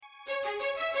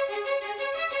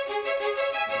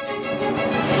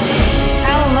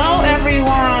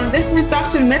everyone. This is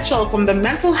Dr. Mitchell from the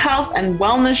Mental Health and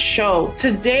Wellness Show.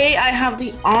 Today, I have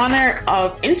the honor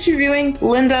of interviewing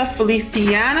Linda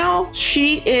Feliciano.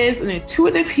 She is an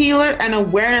intuitive healer and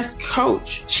awareness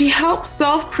coach. She helps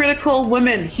self-critical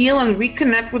women heal and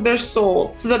reconnect with their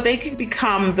soul so that they can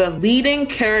become the leading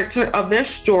character of their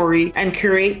story and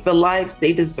create the lives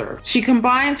they deserve. She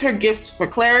combines her gifts for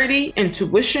clarity,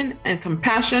 intuition, and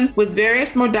compassion with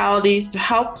various modalities to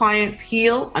help clients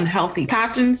heal unhealthy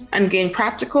patterns and gain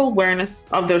practical awareness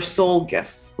of their soul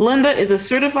gifts. Linda is a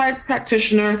certified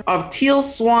practitioner of Teal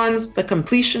Swan's The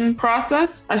Completion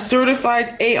Process, a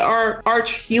certified AR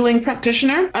Arch Healing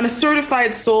practitioner, and a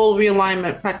certified soul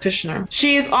realignment practitioner.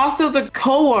 She is also the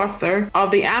co-author of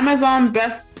the Amazon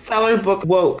bestseller book,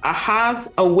 Woke, Ahas,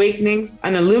 Awakenings,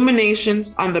 and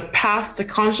Illuminations on the Path to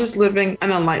Conscious Living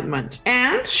and Enlightenment.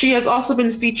 And she has also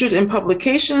been featured in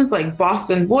publications like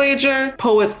Boston Voyager,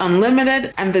 Poets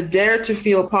Unlimited, and the Dare to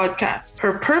Feel podcast.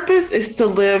 Her purpose is to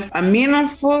live a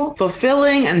meaningful,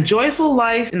 fulfilling, and joyful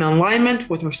life in alignment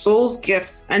with her soul's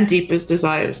gifts and deepest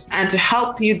desires, and to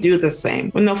help you do the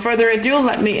same. With no further ado,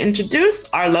 let me introduce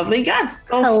our lovely guest.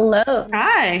 Hello.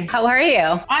 Hi. How are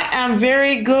you? I am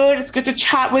very good. It's good to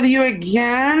chat with you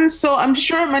again. So I'm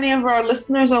sure many of our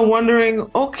listeners are wondering,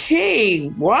 okay,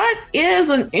 what is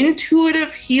an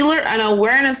intuitive healer and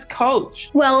awareness coach?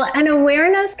 Well, an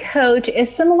awareness coach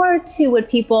is similar to what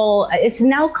it's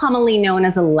now commonly known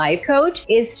as a life coach.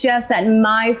 It's just that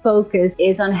my focus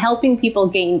is on helping people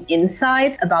gain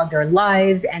insights about their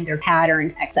lives and their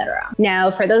patterns, etc. Now,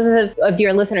 for those of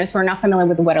your listeners who are not familiar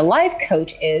with what a life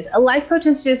coach is, a life coach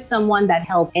is just someone that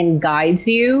helps and guides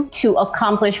you to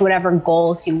accomplish whatever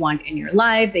goals you want in your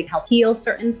life. They help heal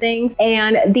certain things.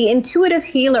 And the intuitive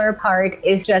healer part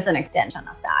is just an extension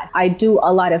of that. I do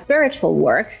a lot of spiritual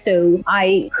work, so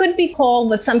I could be called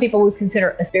what some people would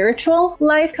consider a spiritual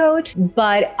life coach,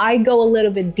 but I go a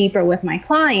little bit deeper with my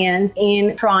clients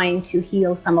in trying to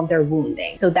heal some of their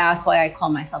wounding. So that's why I call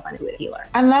myself an intuitive healer.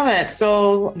 I love it.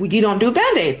 So you don't do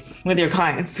Band-Aids with your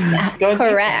clients.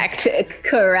 Correct.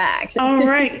 All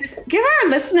right. Give our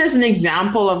listeners an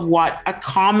example of what a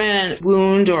common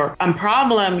wound or a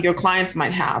problem your clients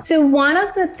might have. So one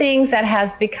of the things that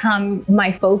has become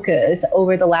my focus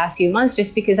over the last few months,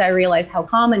 just because I realize how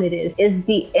common it is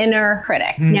the inner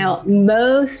critic. Now,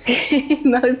 most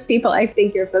people, I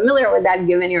think you're familiar with that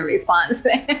given your response.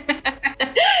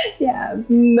 Yeah,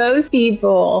 most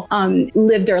people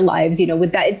live their lives,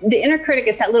 with that. The inner critic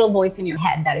is that little voice in your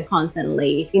head that is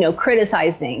constantly,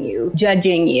 criticizing you,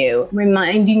 judging you,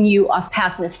 reminding you of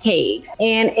past mistakes.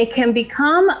 And it can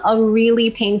become a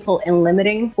really painful and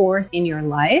limiting force in your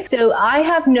life. So I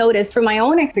have noticed from my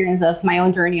own experience of my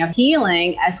own journey of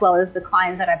healing, as well as the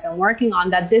clients that I've been working on,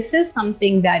 that this is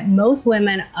something that most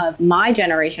women of my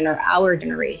generation or our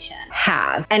generation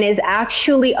have, and is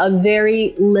actually a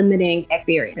very limiting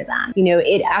experience for them.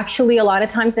 It actually a lot of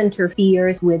times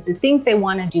interferes with the things they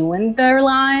want to do in their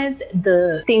lives,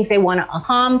 the things they want to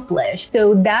accomplish.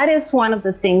 So that is one of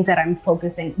the things that I'm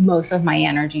focusing most of my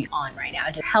energy on right now,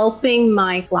 just helping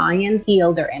my clients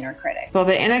heal their inner critic. So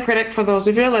the inner critic, for those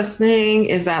of you listening,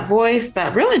 is that voice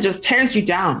that really just tears you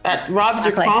down, that robs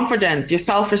your confidence, your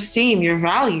self-esteem, your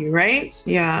value, right?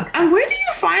 Yeah. And where do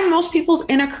you find most people's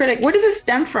inner critic? Where does it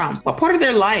stem from? What part of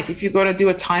their life, if you go to do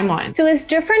a timeline? So it's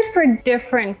different for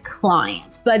different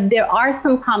clients, but there are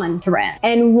some common threads.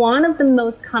 And one of the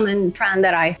most common trend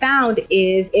that I found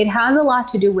is it has a lot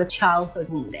to do with childhood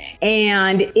wounding.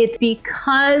 And it's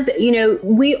because,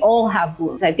 we all have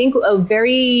wounds. I think a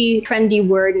very trendy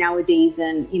word nowadays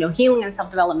in, healing and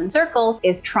self-development circles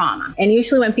is trauma. And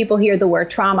usually when people hear the word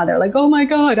trauma, they're like, oh my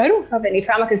God, I don't have any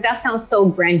trauma, because that sounds so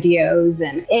grandiose.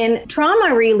 And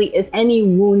trauma really is any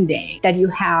wounding that you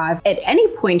have at any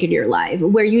point in your life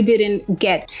where you didn't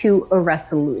get to a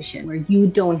resolution, where you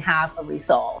don't have a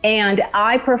resolve. And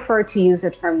I prefer to use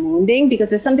the term wounding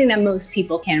because it's something that most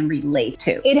people can relate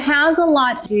to. It has a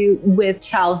lot to do with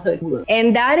childhood wounds.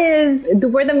 And that is the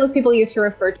word that most people use to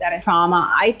refer to that as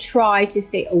trauma. I try to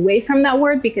stay away from that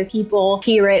word because people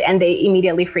hear it and they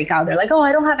immediately freak out. They're like, oh,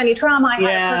 I don't have any trauma. I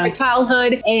had a perfect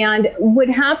childhood. And what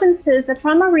happens is that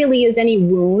trauma really is any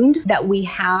wound that we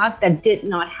have that did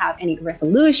not have any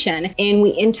resolution. And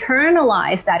we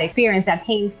internalize that experience, that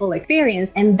painful experience,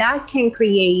 And that can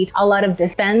create a lot of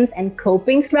defense and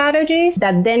coping strategies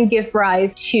that then give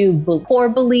rise to core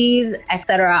beliefs,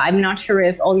 etc. I'm not sure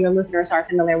if all your listeners are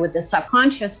familiar with the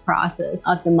subconscious process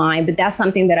of the mind, but that's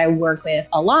something that I work with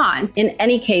a lot. In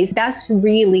any case, that's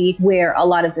really where a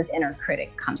lot of this inner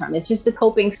critic comes from. It's just the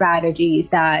coping strategies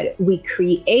that we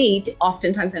create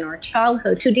oftentimes in our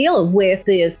childhood to deal with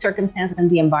the circumstances and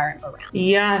the environment around.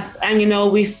 Yes. And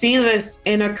we see this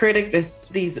inner critic,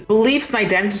 these beliefs and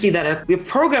identity that are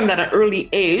programmed at an early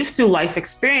age through life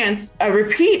experience,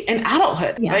 repeat in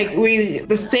adulthood. Yeah. Like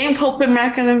the same coping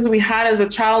mechanisms we had as a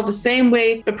child, the same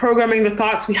way the programming, the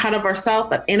thoughts we had of ourselves,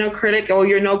 that inner critic, oh,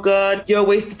 you're no good, you're a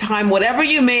waste of time, whatever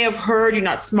you may have heard, you're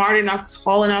not smart enough,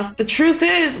 tall enough. The truth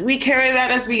is we carry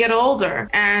that as we get older.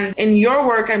 And in your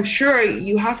work, I'm sure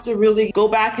you have to really go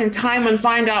back in time and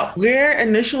find out where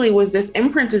initially was this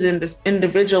imprinted in this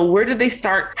individual? Where did they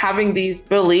start having these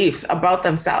beliefs about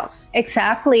themselves?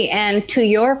 Exactly. And to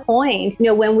your point,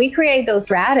 when we create those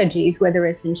strategies, whether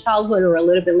it's in childhood or a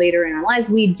little bit later in our lives,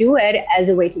 we do it as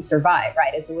a way to survive,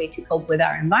 right? As a way to cope with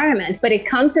our environment. But it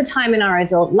comes a time in our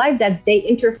adult life that they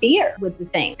interfere with the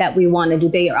thing that we want to do.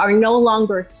 They are no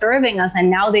longer serving us, and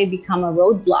now they become a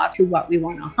roadblock to what we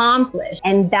want to accomplish.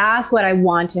 And that's what I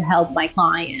want to help my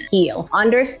client heal.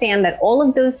 Understand that all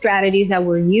of those strategies that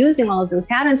we're using, all of those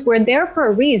patterns, were there for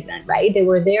a reason, right? They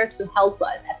were there to help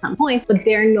us at some point, but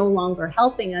they're no longer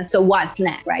helping us. So what's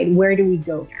next, right? Where do we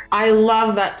go there? I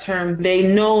love that term. They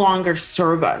no longer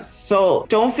serve us. So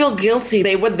don't feel guilty.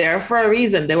 They were there for a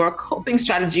reason. They were a coping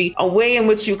strategy, a way in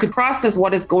which you could process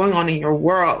what is going on in your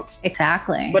world.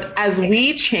 Exactly. But as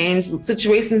we change,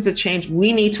 situations that change,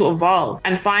 we need to evolve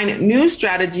and find new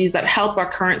strategies that help our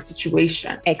current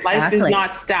situation. Exactly. Life is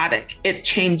not static. It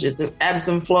changes. There's ebbs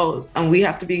and flows, and we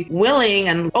have to be willing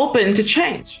and open to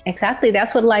change. Exactly.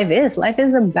 That's what life is. Life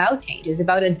is about change. It's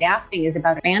about adapting. It's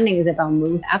about expanding. It's about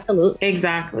moving. Absolutely.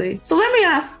 Exactly. So let me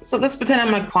ask, so let's pretend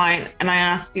I'm a client and I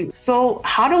ask you, so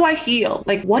how do I heal?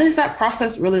 Like, what is that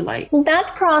process really like?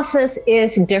 That process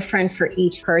is different for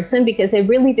each person because it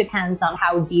really depends on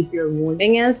how deep your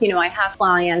wounding is. I have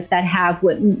clients that have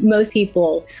what most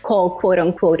people call, quote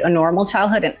unquote, a normal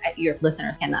childhood. And your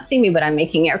listeners cannot see me, but I'm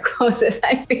making air quotes as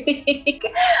I speak,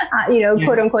 Yes.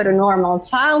 quote unquote, a normal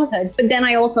childhood. But then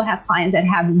I also have clients that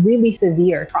have really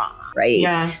severe trauma. Right?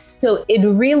 Yes. So it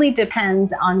really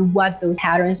depends on what those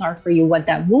patterns are for you, what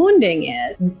that wounding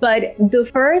is. But the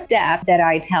first step that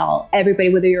I tell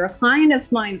everybody, whether you're a client of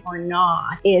mine or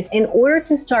not, is in order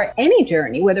to start any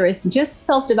journey, whether it's just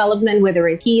self-development, whether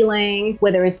it's healing,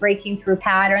 whether it's breaking through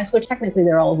patterns, which technically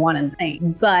they're all one and the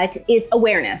same, but it's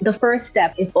awareness. The first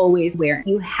step is always awareness.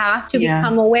 You have to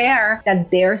become aware that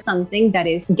there's something that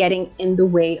is getting in the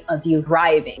way of you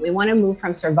thriving. We want to move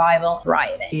from survival to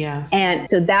thriving. Yes. And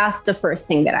so that's the first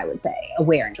thing that I would say,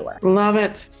 awareness. Love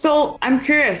it. So I'm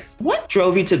curious, what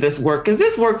drove you to this work? Because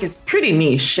this work is pretty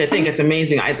niche. I think it's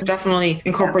amazing. I definitely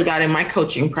incorporate that in my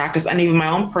coaching practice and even my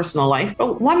own personal life.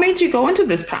 But what made you go into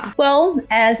this path? Well,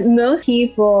 as most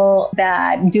people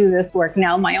that do this work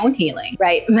now, my own healing,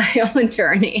 right? My own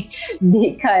journey,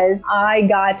 because I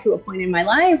got to a point in my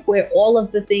life where all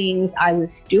of the things I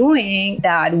was doing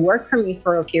that worked for me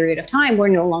for a period of time were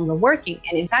no longer working.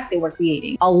 And in fact, they were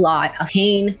creating a lot of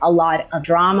pain, a lot of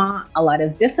drama, a lot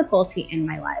of difficulty in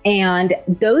my life. And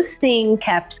those things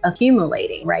kept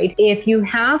accumulating, right? If you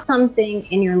have something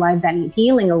in your life that needs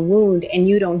healing, a wound, and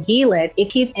you don't heal it, it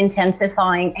keeps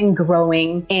intensifying and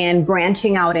growing and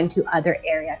branching out into other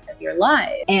areas of your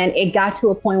life. And it got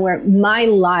to a point where my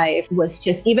life was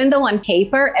just, even though on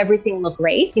paper, everything looked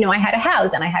great, I had a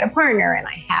house and I had a partner and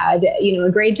I had,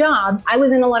 a great job, I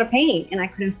was in a lot of pain and I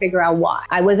couldn't figure out why.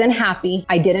 I wasn't happy.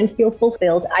 I didn't feel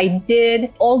fulfilled. I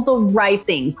did all the right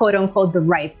things, quote unquote, the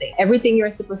right thing, everything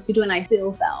you're supposed to do. And I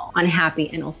still felt unhappy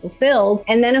and unfulfilled.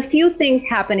 And then a few things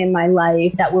happened in my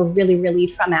life that were really, really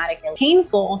traumatic and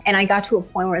painful. And I got to a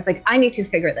point where it's like, I need to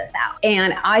figure this out.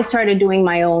 And I started doing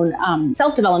my own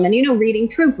self-development, reading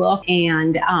through books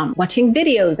and watching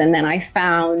videos. And then I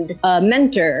found a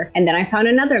mentor, and then I found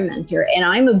another mentor. And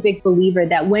I'm a big believer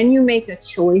that when you make a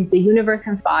choice, the universe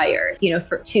conspires,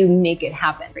 to make it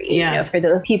happen for you. Yes. For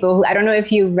those people who, I don't know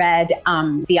if you read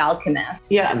The Alchemist.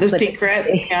 Yeah, The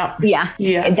Secret. Yeah.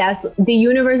 That's the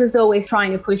universe is always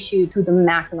trying to push you to the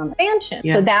maximum expansion.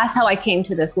 Yeah. So that's how I came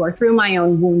to this work, through my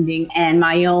own wounding and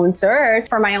my own search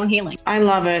for my own healing. I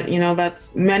love it.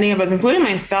 That's many of us, including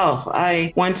myself.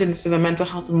 I went into the mental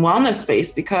health and wellness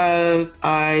space because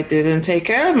I didn't take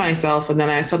care of myself. And then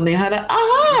I suddenly had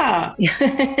okay.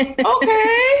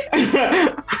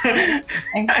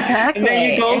 Exactly. And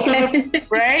then you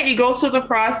go through the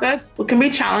process. It can be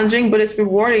challenging, but it's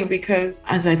rewarding. rewarding because,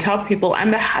 as I tell people,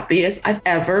 I'm the happiest I've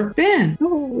ever been.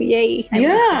 Oh, yay.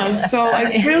 Yeah. So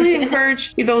I really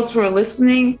encourage those who are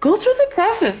listening, go through the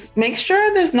process. Make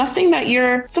sure there's nothing that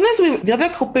the other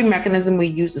coping mechanism we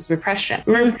use is repression.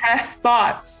 We repress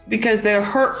thoughts because they're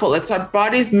hurtful. It's our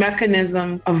body's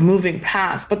mechanism of moving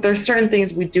past. But there's certain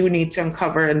things we do need to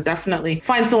uncover, and definitely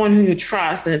find someone who you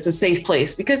trust and it's a safe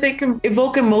place because they can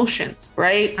evoke emotions,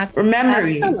 right?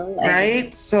 Memories,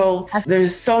 right? So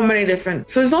there's so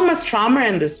much trauma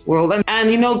in this world. And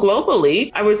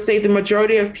globally, I would say the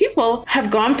majority of people have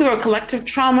gone through a collective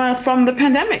trauma from the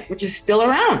pandemic, which is still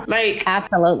around. Like,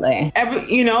 absolutely.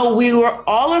 We were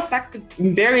all affected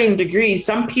in varying degrees.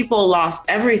 Some people lost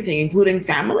everything, including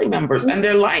family members and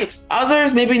their lives.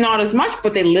 Others, maybe not as much,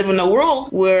 but they live in a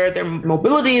world where their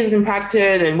mobility is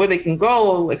impacted and where they can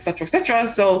go, et cetera, et cetera.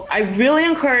 So I really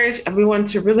encourage everyone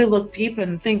to really look deep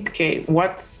and think, okay,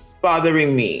 what's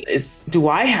bothering me? Do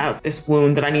I have this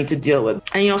wound that I need to deal with?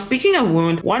 And speaking of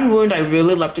wound, one wound I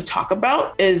really love to talk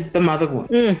about is the mother wound.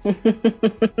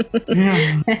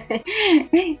 Yeah.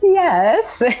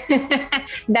 Yes.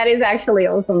 That is actually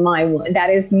also my wound. That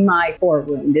is my core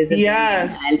wound, isn't it?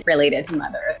 Yes. And related to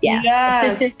mother. Yeah.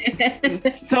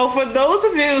 Yes. So for those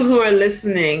of you who are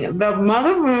listening, the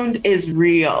mother wound is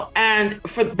real. And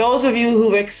for those of you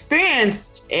who've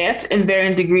experienced it in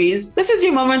varying degrees, this is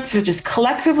your moment to just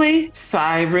collectively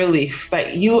sigh relief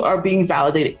that you are being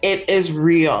validated. It is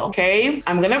real, okay?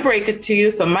 I'm gonna break it to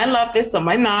you. Some might love this, some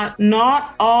might not.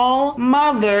 Not all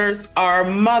mothers are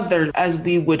mothered as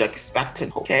we would expect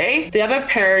it, okay? The other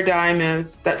paradigm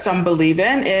is that some believe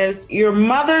in is your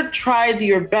mother tried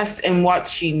your best in what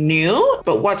she knew,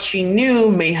 but what she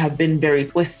knew may have been very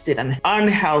twisted and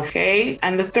unhealthy.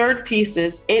 And the third piece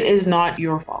is it is not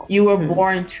your fault. You were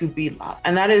born to be loved.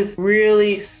 And that is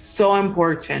really so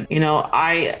important.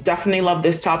 I definitely love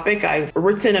this topic. I've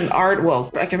written an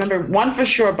I can remember one for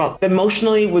sure about the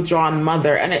emotionally withdrawn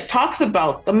mother, and it talks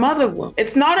about the mother wound.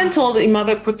 It's not until the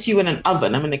mother puts you in an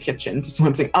oven, I'm in the kitchen, so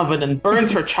I'm saying oven, and burns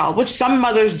her child, which some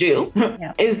mothers do,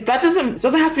 doesn't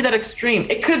have to be that extreme.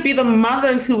 It could be the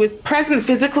mother who is present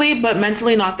physically, but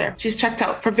mentally not there. She's checked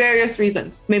out for various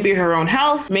reasons. Maybe her own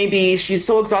health, maybe she's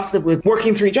so exhausted with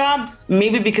working 3 jobs,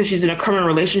 maybe because she's in a current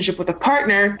relationship with a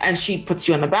partner and she puts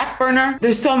you on the back burner.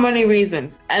 There's so many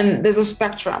reasons. And there's a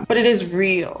spectrum, but it is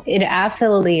real. It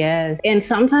absolutely is. And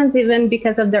sometimes even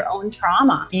because of their own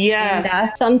trauma. Yes. And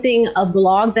that's something, a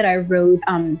blog that I wrote,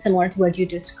 similar to what you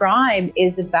described,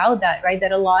 is about that, right?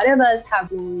 That a lot of us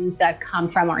have wounds that come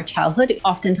from our childhood,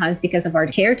 oftentimes because of our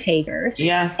caretakers.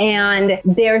 Yes. And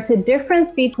there's a difference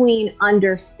between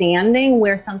understanding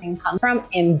where something comes from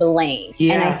and blame.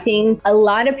 Yes. And I think a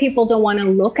lot of people don't want to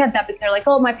look at that because they're like,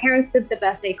 oh, my parents did the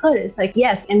best they could. It's like,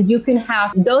 yes. And you can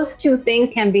have those two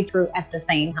things can be true at the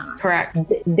same time. Correct.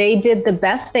 They did the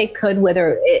best they could,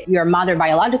 whether your mother,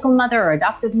 biological mother, or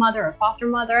adoptive mother, or foster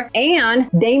mother, and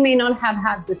they may not have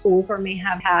had the tools or may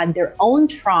have had their own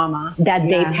trauma that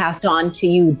they passed on to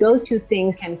you. Those two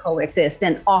things can coexist,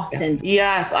 and often.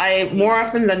 Yes, more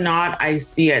often than not, I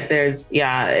see it.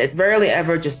 It rarely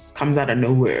ever just comes out of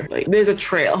nowhere. Like there's a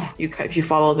trail if you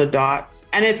follow the dots,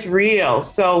 and it's real.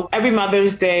 So every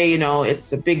Mother's Day,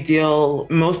 it's a big deal,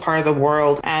 most part of the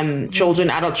world, and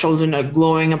adult children are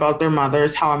glowing about their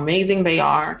mothers, how amazing they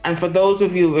are. And for those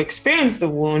of you who've experienced the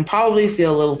wound, probably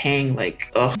feel a little pain,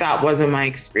 like, oh, that wasn't my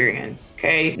experience.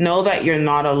 Okay. Know that you're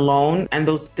not alone. And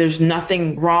there's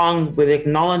nothing wrong with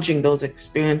acknowledging those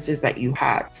experiences that you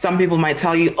had. Some people might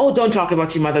tell you, oh, don't talk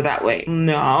about your mother that way.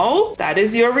 No, that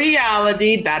is your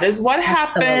reality. That is what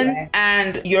happens.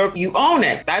 And you own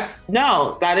it.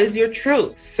 That is your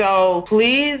truth. So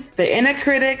please, the inner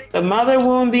critic, the mother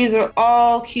wound, these are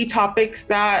all key topics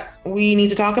that we need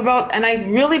to talk about. And I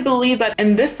really believe that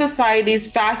in this society's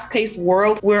fast-paced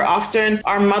world, where often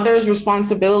our mother's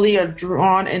responsibility are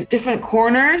drawn in different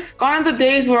corners, gone are the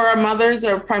days where our mothers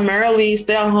are primarily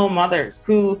stay-at-home mothers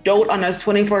who dote on us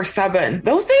 24/7.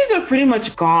 Those days are pretty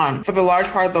much gone for the large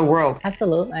part of the world.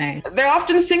 Absolutely. They're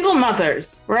often single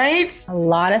mothers, right? A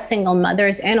lot of single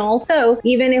mothers. And also,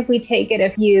 even if we take it a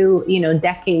few,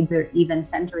 decades or even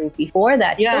centuries before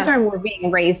that, children were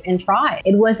being raised in tribe.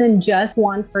 It wasn't just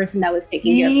one person that was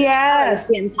taking care of it. It was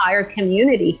the entire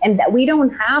community. And that we don't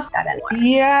have that anymore.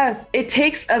 Yes. It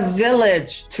takes a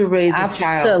village to raise a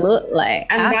child. Absolutely.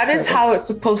 And that is how it's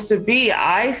supposed to be,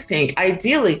 I think,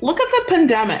 ideally. Look at the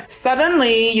pandemic.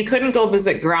 Suddenly, you couldn't go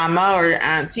visit grandma or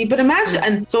auntie, but imagine,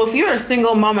 and so if you're a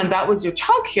single mom and that was your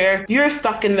childcare, you're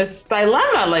stuck in this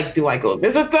dilemma, like, do I go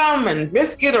visit them and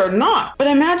risk it or not? But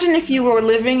imagine if you were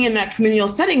living in that communal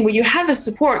setting where you had the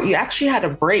support, you actually had a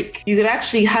break. You could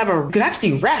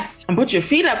actually rest and put your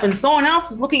feet up, and someone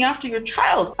else is looking after your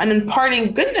child and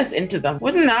imparting goodness into them.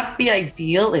 Wouldn't that be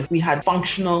ideal if we had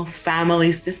functional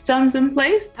family systems in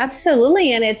place?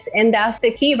 Absolutely. And that's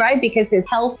the key, right? Because it's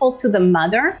helpful to the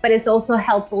mother, but it's also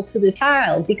helpful to the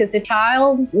child, because the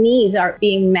child's needs are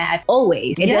being met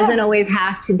always. They don't always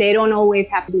have to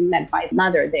be met by the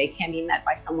mother. They can be met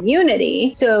by some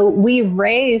community. So we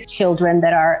raise children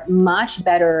that are much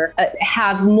better,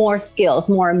 have more skills,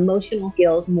 more emotional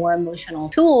skills, more emotional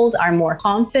tools, are more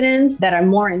confident, that are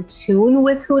more in tune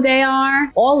with who they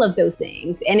are, all of those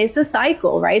things. And it's a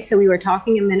cycle, right? So we were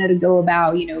talking a minute ago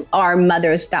about, our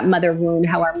mothers, that mother wound,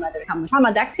 how our mother comes with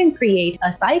trauma, that can create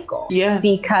a cycle. Yes.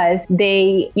 Because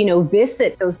they,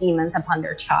 visit those demons upon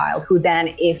their child, who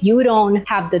then, if you don't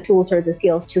have the tools or the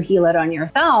skills to heal it on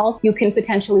yourself, you can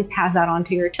potentially pass that on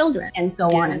to your children, and so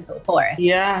on and so forth.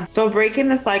 Yeah. So breaking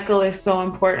the cycle is so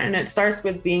important. It starts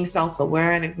with being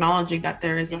self-aware and acknowledging that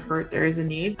there is a hurt, there is a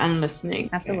need, and listening.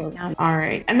 Absolutely. Okay. All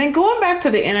right. And then going back to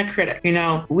the inner critic,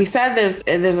 we said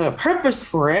there's a purpose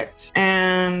for it.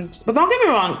 But don't get me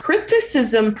wrong,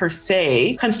 criticism per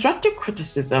se, constructive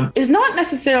criticism, is not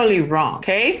necessarily wrong,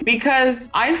 okay? Because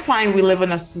I find we live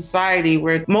in a society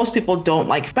where most people don't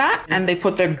like that, and they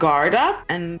put their guard up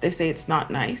and they say it's not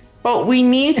nice. But we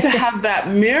need to have that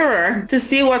mirror to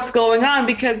see what's going on,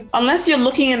 because unless you're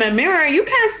looking in a mirror, you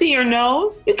can't see your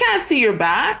nose, you can't see your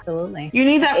back. Absolutely. You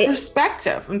need that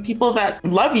perspective and people that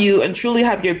love you and truly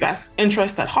have your best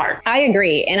interest at heart. I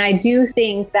agree. And I do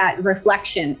think that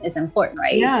reflection is important,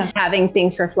 right? Yes. Having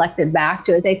things reflected back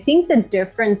to us. I think the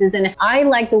difference is, and I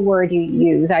like the word you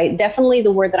use.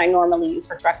 The word that I normally use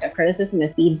for constructive criticism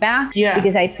is feedback. Yeah.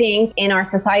 Because I think in our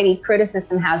society,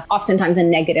 criticism has oftentimes a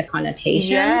negative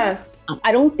connotation. Yes.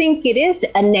 I don't think it is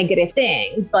a negative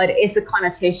thing, but it's a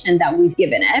connotation that we've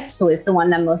given it. So it's the one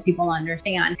that most people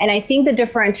understand. And I think the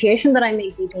differentiation that I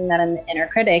make between that and the inner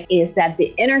critic is that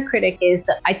the inner critic is,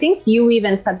 I think you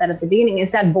even said that at the beginning,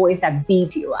 is that voice that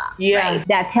beats you up. Yeah. Right?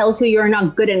 That tells you you're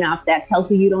not good enough. That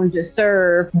tells you you don't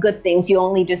deserve good things. You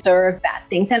only deserve bad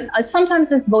things. And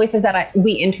sometimes it's voices that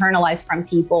we internalize from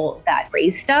people that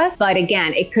raised us. But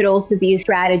again, it could also be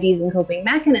strategies and coping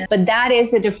mechanisms. But that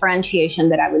is a differentiation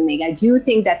that I would make. I do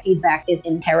think that feedback is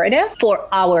imperative for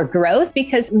our growth,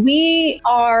 because we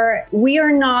are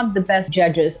not the best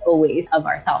judges always of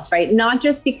ourselves, right? Not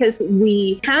just because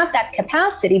we have that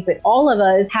capacity, but all of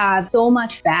us have so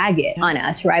much baggage on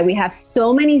us, right? We have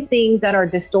so many things that are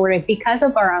distorted because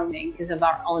of our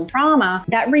own trauma.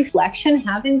 That reflection,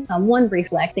 having someone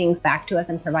reflect things back to us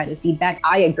and provide us feedback,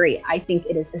 I agree. I think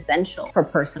it is essential for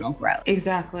personal growth.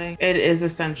 Exactly. It is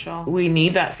essential. We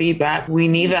need that feedback. We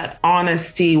need that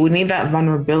honesty. We need that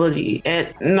vulnerability.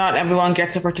 Not everyone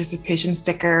gets a participation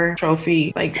sticker,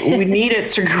 trophy. We need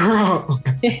it to grow.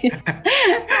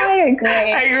 I agree.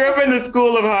 I grew up in the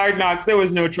school of hard knocks. There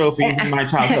was no trophies in my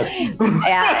childhood.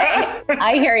 Yeah,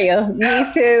 I hear you.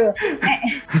 Me too.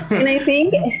 And I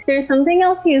think there's something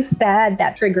else you said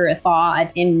that triggered a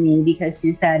thought in me, because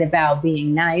you said about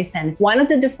being nice. And one of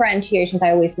the differentiations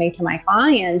I always make to my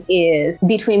clients is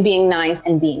between being nice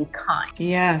and being kind.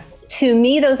 Yes. To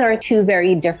me, those are two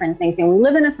very different things. And we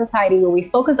live in a society where we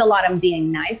focus a lot on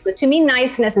being nice, but to me,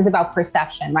 niceness is about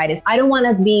perception, right? I don't want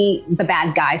to be the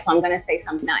bad guy, so I'm going to say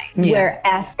something nice. Yeah.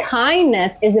 Whereas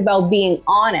kindness is about being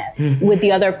honest with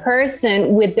the other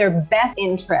person, with their best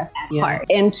interest at heart.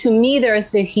 And to me,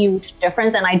 there's a huge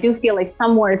difference. And I do feel like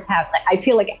some words have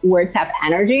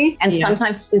energy. And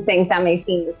sometimes two things that may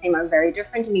seem the same are very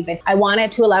different to me. But I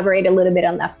wanted to elaborate a little bit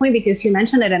on that point, because you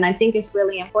mentioned it. And I think it's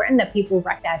really important that people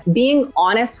recognize that being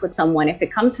honest with someone, if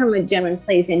it comes from a genuine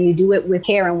place and you do it with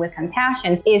care and with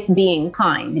compassion, is being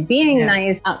kind, being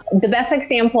nice. The best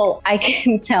example I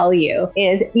can tell you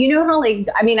is, how I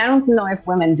don't know if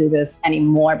women do this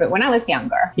anymore, but when I was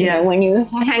younger, when you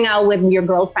hang out with your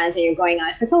girlfriends and you're going out,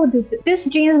 it's like, oh, this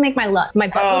jeans make my butt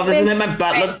look big. Make my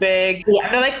butt look big. Yeah.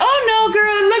 And they're like, oh no,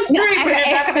 girl, it looks great. But in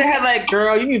the back of their head, like,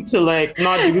 girl, you need to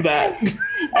not do that.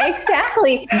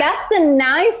 Exactly. That's the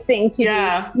nice thing to do.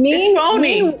 It's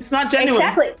phony. It's not genuine.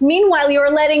 Exactly. Meanwhile,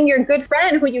 you're letting your good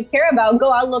friend who you care about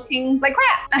go out looking like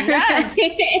crap. Yes.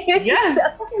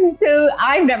 Yes. So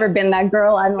I've never been that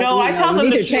girl. I'm like, no, I tell them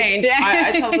the truth. Change.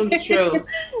 I tell them the truth.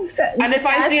 And if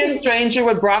I see a stranger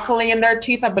with broccoli in their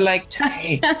teeth, I'd be like,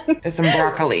 hey, there's some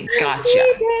broccoli. Gotcha.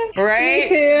 Right? Me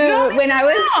too. No,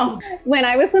 when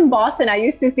I was in Boston, I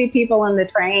used to see people on the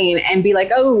train and be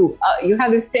like, oh, you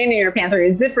have this stain in your pants or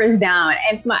your zipper's down.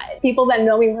 And people that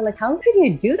know me were like, how could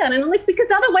you do that? And I'm like, because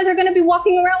otherwise they're going to be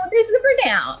walking around with their zipper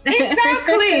down.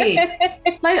 Exactly.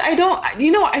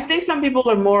 I think some people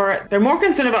they're more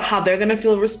concerned about how they're going to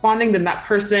feel responding than that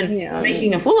person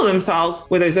making a fool of themselves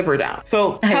with their zipper down.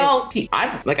 So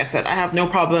like I said, I have no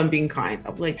problem being kind.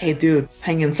 I'm like, hey, dude, it's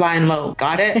hanging flying low.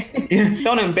 Got it?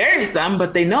 Don't embarrass them,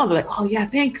 but they know. They're like, oh yeah,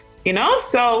 thanks.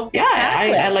 So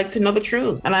yeah, I like to know the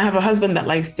truth. And I have a husband that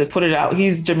likes to put it out.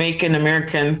 He's Jamaican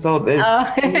American, so there's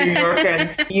New York,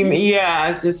 and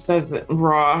it just says it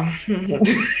raw.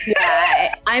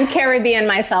 Yeah, I'm Caribbean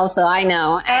myself, so I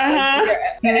know.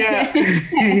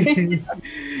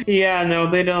 Yeah, no,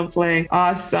 they don't play.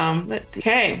 Awesome. Let's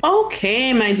see.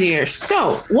 Okay, my dear.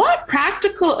 So what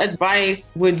practical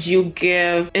advice would you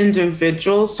give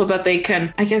individuals so that they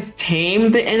can, I guess,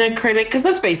 tame the inner critic? Because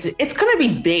let's face it, it's going to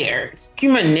be there. It's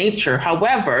human nature.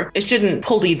 However, it shouldn't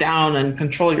pull you down and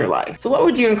control your life. So what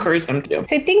would you encourage them to do?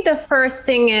 So I think the first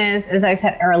thing is, as I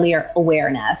said earlier,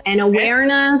 awareness. And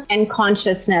awareness and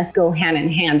consciousness go hand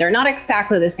in hand. They're not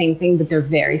exactly the same thing, but they're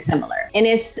very similar. And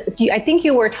I think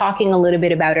you were talking a little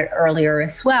bit about it earlier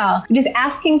as well, just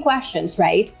asking questions,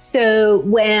 right? So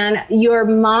when your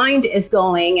mind is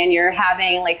going and you're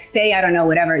having, like, say, I don't know,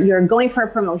 whatever, you're going for a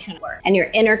promotion at work and your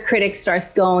inner critic starts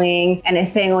going and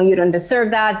is saying, oh, you don't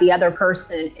deserve that. The other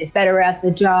person is better at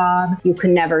the job.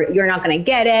 You're not going to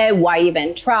get it. Why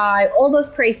even try? All those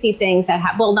crazy things that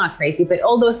happen. Well, not crazy, but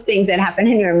all those things that happen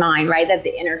in your mind, right? That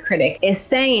the inner critic is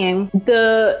saying.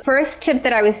 The first tip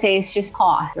that I would say is just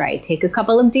pause, right? Take a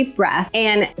couple of deep breaths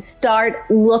and start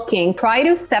looking. Try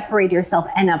to separate yourself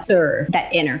and observe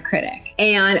that inner critic.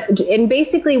 And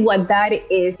basically what that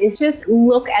is just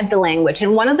look at the language.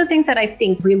 And one of the things that I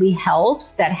think really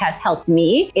helps, that has helped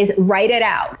me, is write it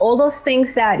out. All those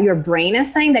things that your brain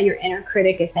is saying, that your inner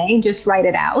critic is saying, just write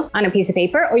it out on a piece of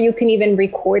paper, or you can even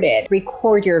record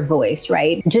your voice,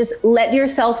 right? Just let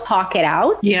yourself talk it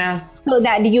out. Yes. So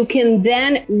that you can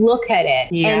then look at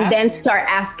it and then start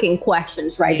asking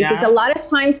questions, right? Yeah. Because a lot of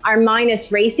times our mind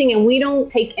is racing and we don't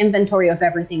take inventory of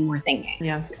everything we're thinking.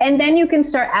 Yes. And then you can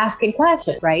start asking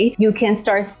questions, right? You can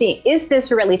start seeing, is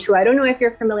this really true? I don't know if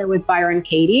you're familiar with Byron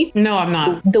Katie. No, I'm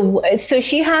not. So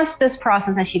she has this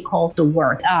process that she calls the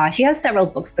work. She has several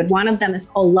books, but one of them is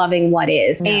called Loving What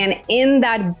Is. Yeah. And in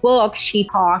that book, she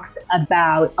talks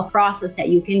about a process that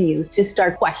you can use to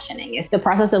start questioning. It's the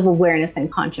process of awareness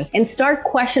and consciousness, and start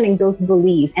questioning those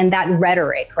beliefs and that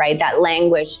rhetoric, right? That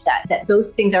language, that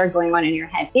those things that are going on in your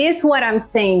head. Is what I'm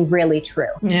saying really true?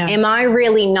 Yeah. Am I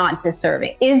really not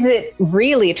deserving? Is it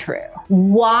really true?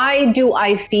 Why do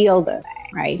I feel this way?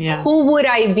 Right? Yeah. Who would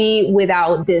I be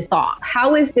without this thought?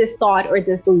 How is this thought or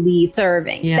this belief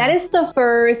serving? Yeah. That is the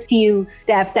first few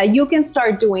steps that you can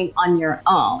start doing on your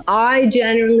own. I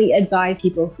generally advise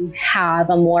people who have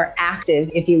a more active,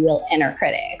 if you will, inner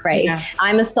critic, right? Yeah.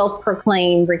 I'm a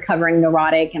self-proclaimed recovering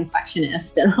neurotic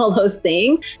perfectionist and all those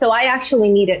things. So I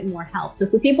actually needed more help. So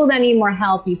for people that need more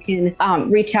help, you can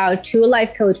reach out to a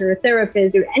life coach or a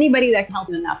therapist or anybody that can help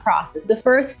you in that process. The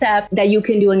first step that you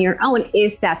can do on your own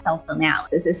is that self-analysis.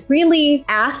 Is really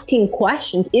asking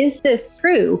questions. Is this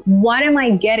true? What am I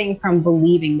getting from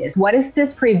believing this? What is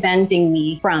this preventing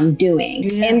me from doing?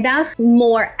 Yeah. And that's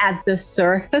more at the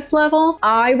surface level.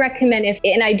 I recommend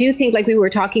and I do think, like we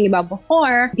were talking about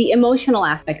before, the emotional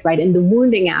aspect, right? And the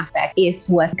wounding aspect is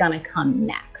what's gonna come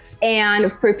next.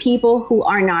 And for people who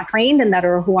are not trained in that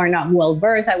or who are not well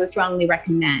versed, I would strongly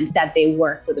recommend that they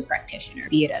work with a practitioner,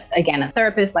 be it a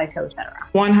therapist, life coach, etc.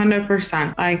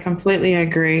 100%. I completely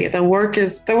agree. The work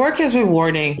is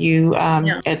rewarding.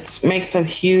 It makes a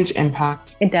huge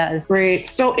impact. It does. Great.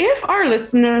 So if our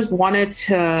listeners wanted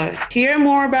to hear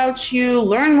more about you,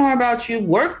 learn more about you,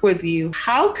 work with you,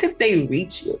 how could they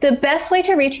reach you? The best way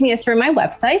to reach me is through my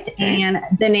website. Okay. And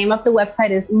the name of the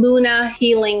website is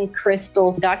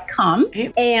lunahealingcrystals.com.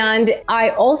 Okay. And I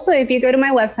also, if you go to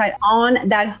my website, on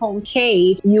that home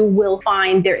page, you will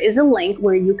find there is a link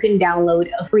where you can download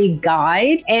a free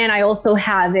guide. And I also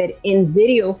have it in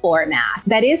video format.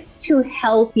 That is to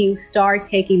help you start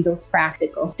taking those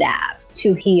practical steps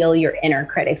to heal your inner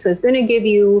critic. So it's going to give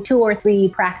you 2 or 3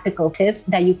 practical tips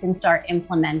that you can start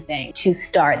implementing to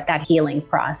start that healing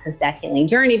process, that healing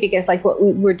journey, because like what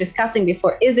we were discussing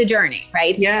before is a journey,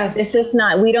 right? Yes. This is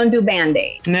not, we don't do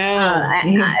Band-Aids. No.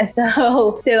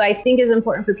 So I think it's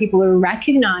important for people to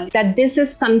recognize that this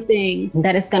is something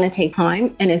that is going to take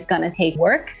time and it's going to take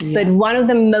work. But one of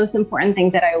the most important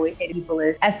things that I always say to people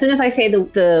is, as soon as I say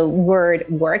the word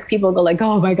work, people go like,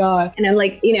 oh my God. And I'm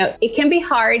like, it can be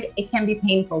hard, it can be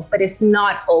painful, but it's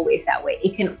not always that way.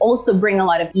 It can also bring a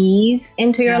lot of ease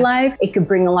into your life. It could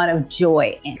bring a lot of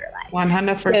joy in your life.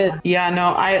 100%. Yeah,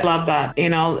 no, I love that.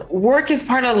 Work is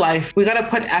part of life. We got to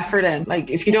put effort in. Like,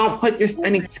 if you don't put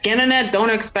any skin in it, don't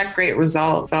expect great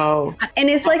results. So, and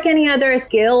it's like any other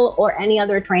skill or any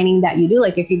other training that you do.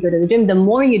 Like, if you go to the gym, the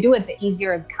more you do it, the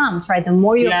easier it becomes, right? The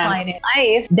more you apply it in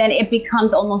life, then it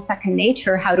becomes almost second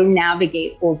nature how to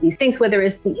navigate all these things, whether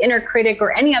it's the inner critic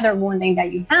or any other wounding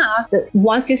that you have.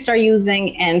 Once you start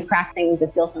using and practicing the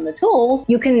skills and the tools,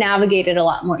 you can navigate it a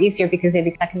lot more easier because it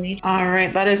becomes second nature. All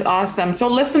right. That is awesome. So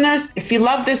listeners, if you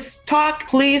love this talk,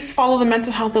 please follow the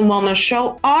Mental Health and Wellness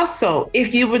Show. Also,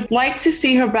 if you would like to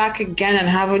see her back again and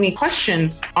have any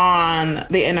questions on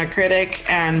the inner critic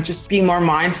and just be more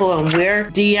mindful and aware,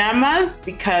 DM us,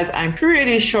 because I'm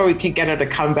pretty sure we could get her to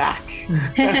come back.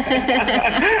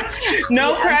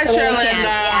 No pressure,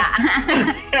 Linda.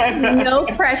 No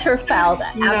pressure felt.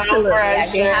 Absolutely.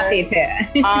 I'd be happy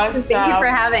to. Awesome. Thank you for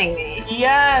having me.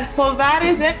 Yeah, so that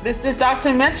is it. This is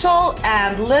Dr. Mitchell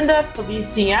and Linda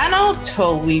Feliciano.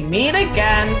 Till we meet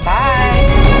again. Bye.